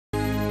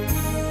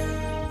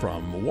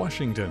From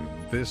Washington,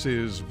 this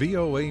is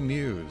VOA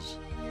News.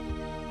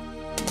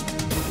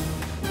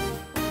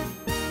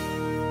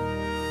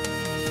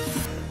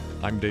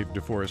 I'm David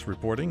DeForest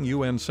reporting.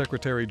 UN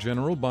Secretary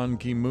General Ban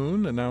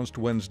Ki-moon announced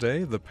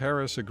Wednesday the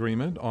Paris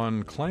Agreement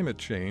on climate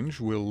change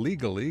will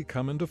legally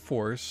come into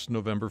force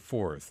November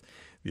 4th.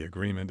 The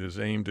agreement is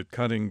aimed at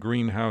cutting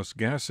greenhouse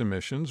gas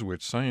emissions,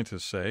 which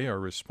scientists say are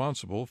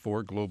responsible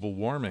for global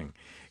warming.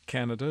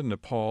 Canada,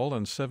 Nepal,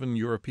 and 7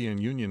 European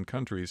Union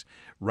countries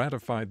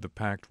ratified the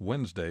pact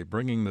Wednesday,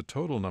 bringing the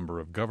total number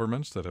of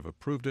governments that have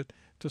approved it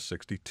to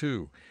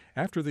 62.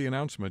 After the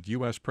announcement,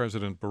 U.S.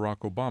 President Barack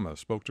Obama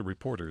spoke to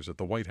reporters at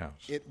the White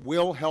House. It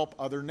will help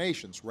other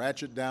nations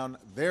ratchet down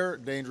their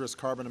dangerous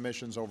carbon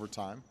emissions over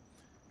time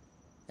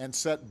and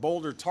set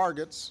bolder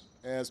targets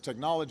as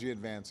technology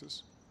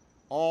advances,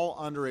 all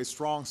under a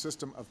strong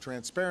system of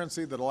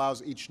transparency that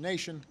allows each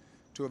nation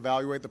to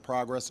evaluate the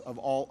progress of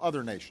all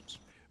other nations.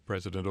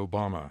 President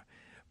Obama.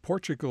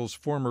 Portugal's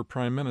former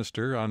Prime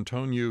Minister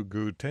António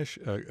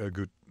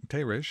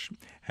Guterres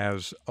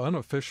has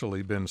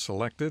unofficially been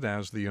selected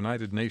as the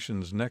United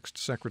Nations' next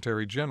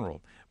Secretary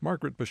General.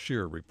 Margaret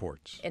Bashir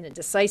reports. In a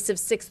decisive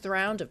sixth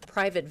round of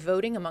private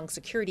voting among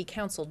Security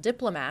Council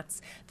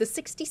diplomats, the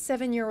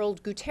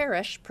 67-year-old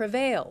Guterres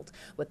prevailed,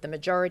 with the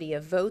majority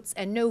of votes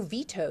and no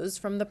vetoes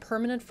from the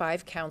permanent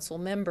 5 council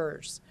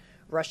members.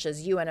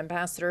 Russia's UN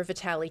ambassador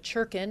Vitaly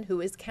Churkin,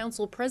 who is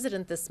council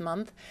president this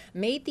month,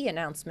 made the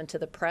announcement to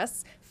the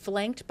press,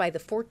 flanked by the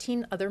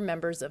 14 other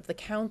members of the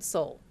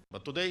council.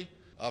 But today,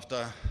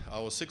 after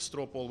our 6th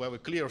straw poll, we have a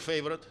clear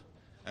favorite,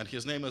 and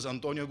his name is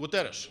António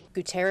Guterres.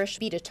 Guterres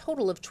beat a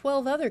total of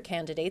 12 other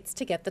candidates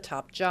to get the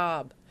top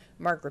job.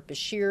 Margaret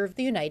Bashir of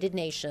the United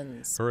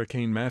Nations.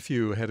 Hurricane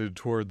Matthew headed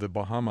toward the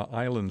Bahama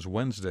Islands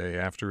Wednesday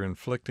after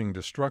inflicting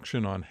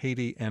destruction on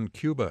Haiti and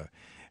Cuba.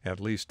 At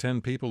least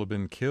 10 people have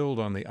been killed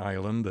on the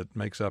island that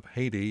makes up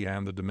Haiti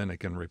and the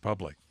Dominican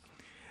Republic.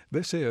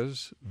 This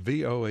is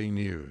VOA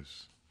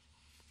News.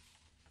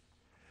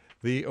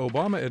 The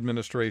Obama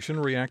administration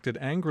reacted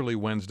angrily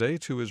Wednesday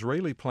to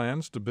Israeli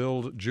plans to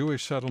build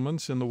Jewish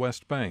settlements in the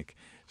West Bank.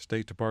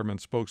 State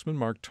Department spokesman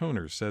Mark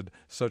Toner said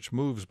such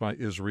moves by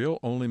Israel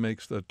only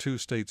makes the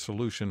two-state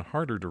solution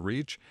harder to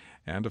reach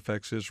and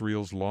affects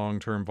Israel's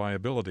long-term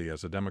viability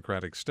as a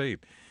democratic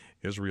state.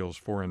 Israel's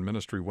foreign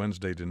ministry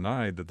Wednesday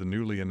denied that the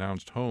newly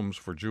announced homes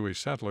for Jewish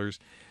settlers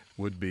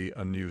would be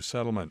a new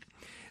settlement.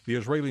 The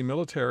Israeli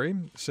military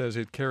says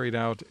it carried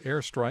out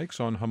airstrikes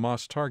on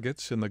Hamas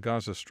targets in the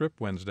Gaza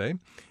Strip Wednesday.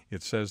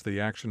 It says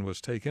the action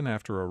was taken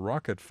after a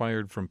rocket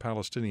fired from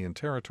Palestinian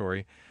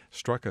territory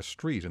struck a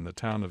street in the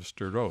town of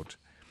Sderot.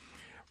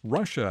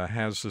 Russia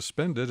has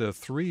suspended a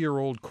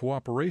 3-year-old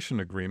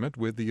cooperation agreement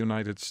with the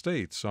United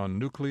States on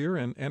nuclear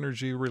and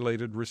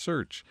energy-related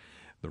research.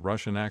 The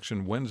Russian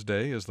action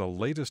Wednesday is the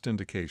latest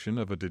indication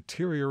of a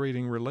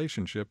deteriorating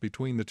relationship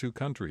between the two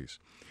countries.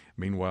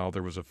 Meanwhile,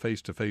 there was a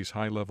face-to-face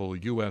high-level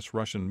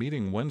U.S.-Russian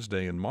meeting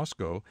Wednesday in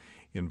Moscow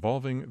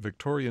involving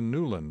Victoria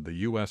Nuland, the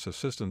U.S.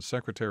 Assistant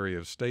Secretary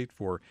of State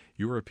for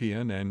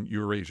European and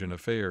Eurasian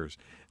Affairs.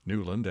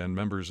 Nuland and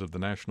members of the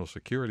National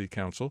Security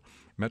Council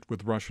met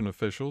with Russian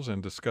officials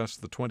and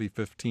discussed the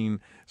 2015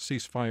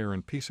 ceasefire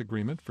and peace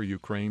agreement for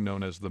Ukraine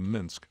known as the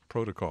Minsk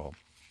Protocol.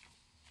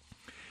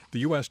 The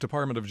U.S.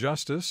 Department of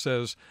Justice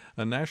says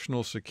a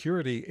National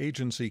Security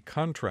Agency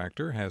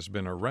contractor has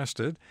been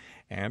arrested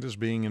and is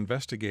being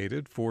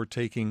investigated for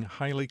taking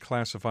highly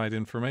classified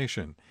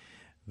information.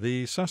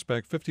 The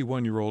suspect,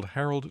 51-year-old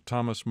Harold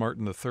Thomas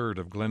Martin III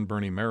of Glen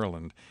Burnie,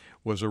 Maryland,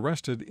 was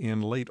arrested in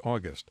late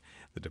August.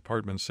 The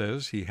department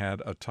says he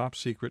had a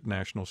top-secret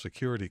national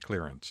security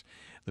clearance.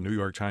 The New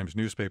York Times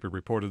newspaper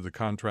reported the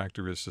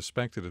contractor is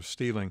suspected of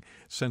stealing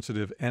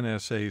sensitive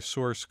NSA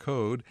source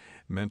code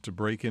meant to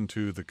break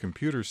into the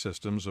computer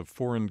systems of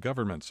foreign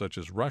governments such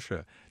as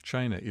Russia,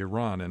 China,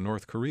 Iran, and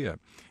North Korea.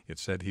 It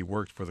said he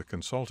worked for the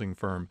consulting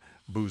firm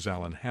Booz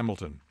Allen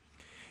Hamilton.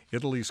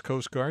 Italy's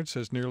Coast Guard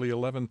says nearly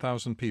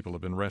 11,000 people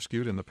have been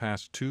rescued in the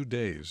past 2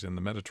 days in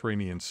the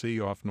Mediterranean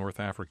Sea off North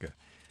Africa.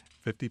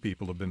 50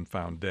 people have been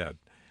found dead.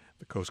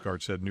 The Coast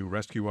Guard said new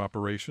rescue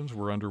operations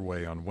were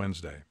underway on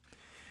Wednesday.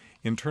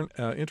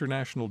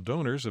 International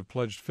donors have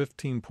pledged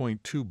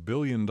 $15.2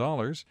 billion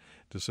to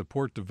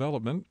support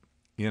development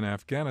in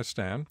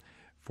Afghanistan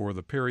for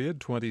the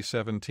period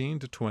 2017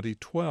 to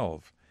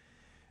 2012.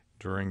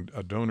 During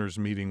a donors'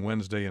 meeting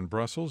Wednesday in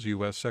Brussels,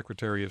 U.S.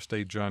 Secretary of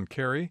State John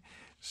Kerry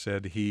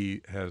said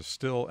he has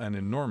still an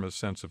enormous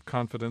sense of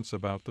confidence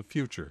about the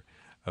future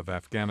of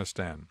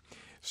Afghanistan.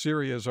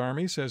 Syria's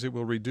army says it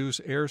will reduce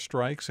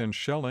airstrikes and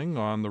shelling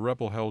on the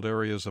rebel-held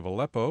areas of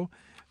Aleppo.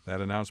 That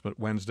announcement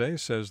Wednesday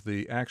says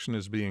the action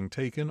is being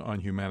taken on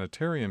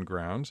humanitarian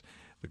grounds.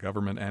 The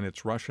government and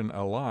its Russian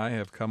ally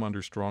have come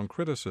under strong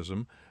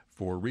criticism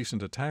for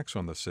recent attacks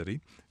on the city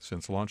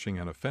since launching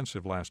an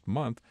offensive last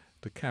month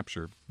to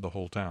capture the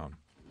whole town.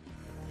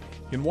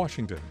 In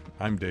Washington,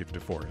 I'm Dave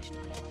DeForest.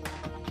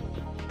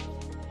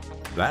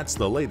 That's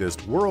the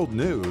latest world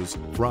news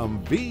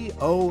from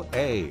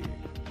VOA.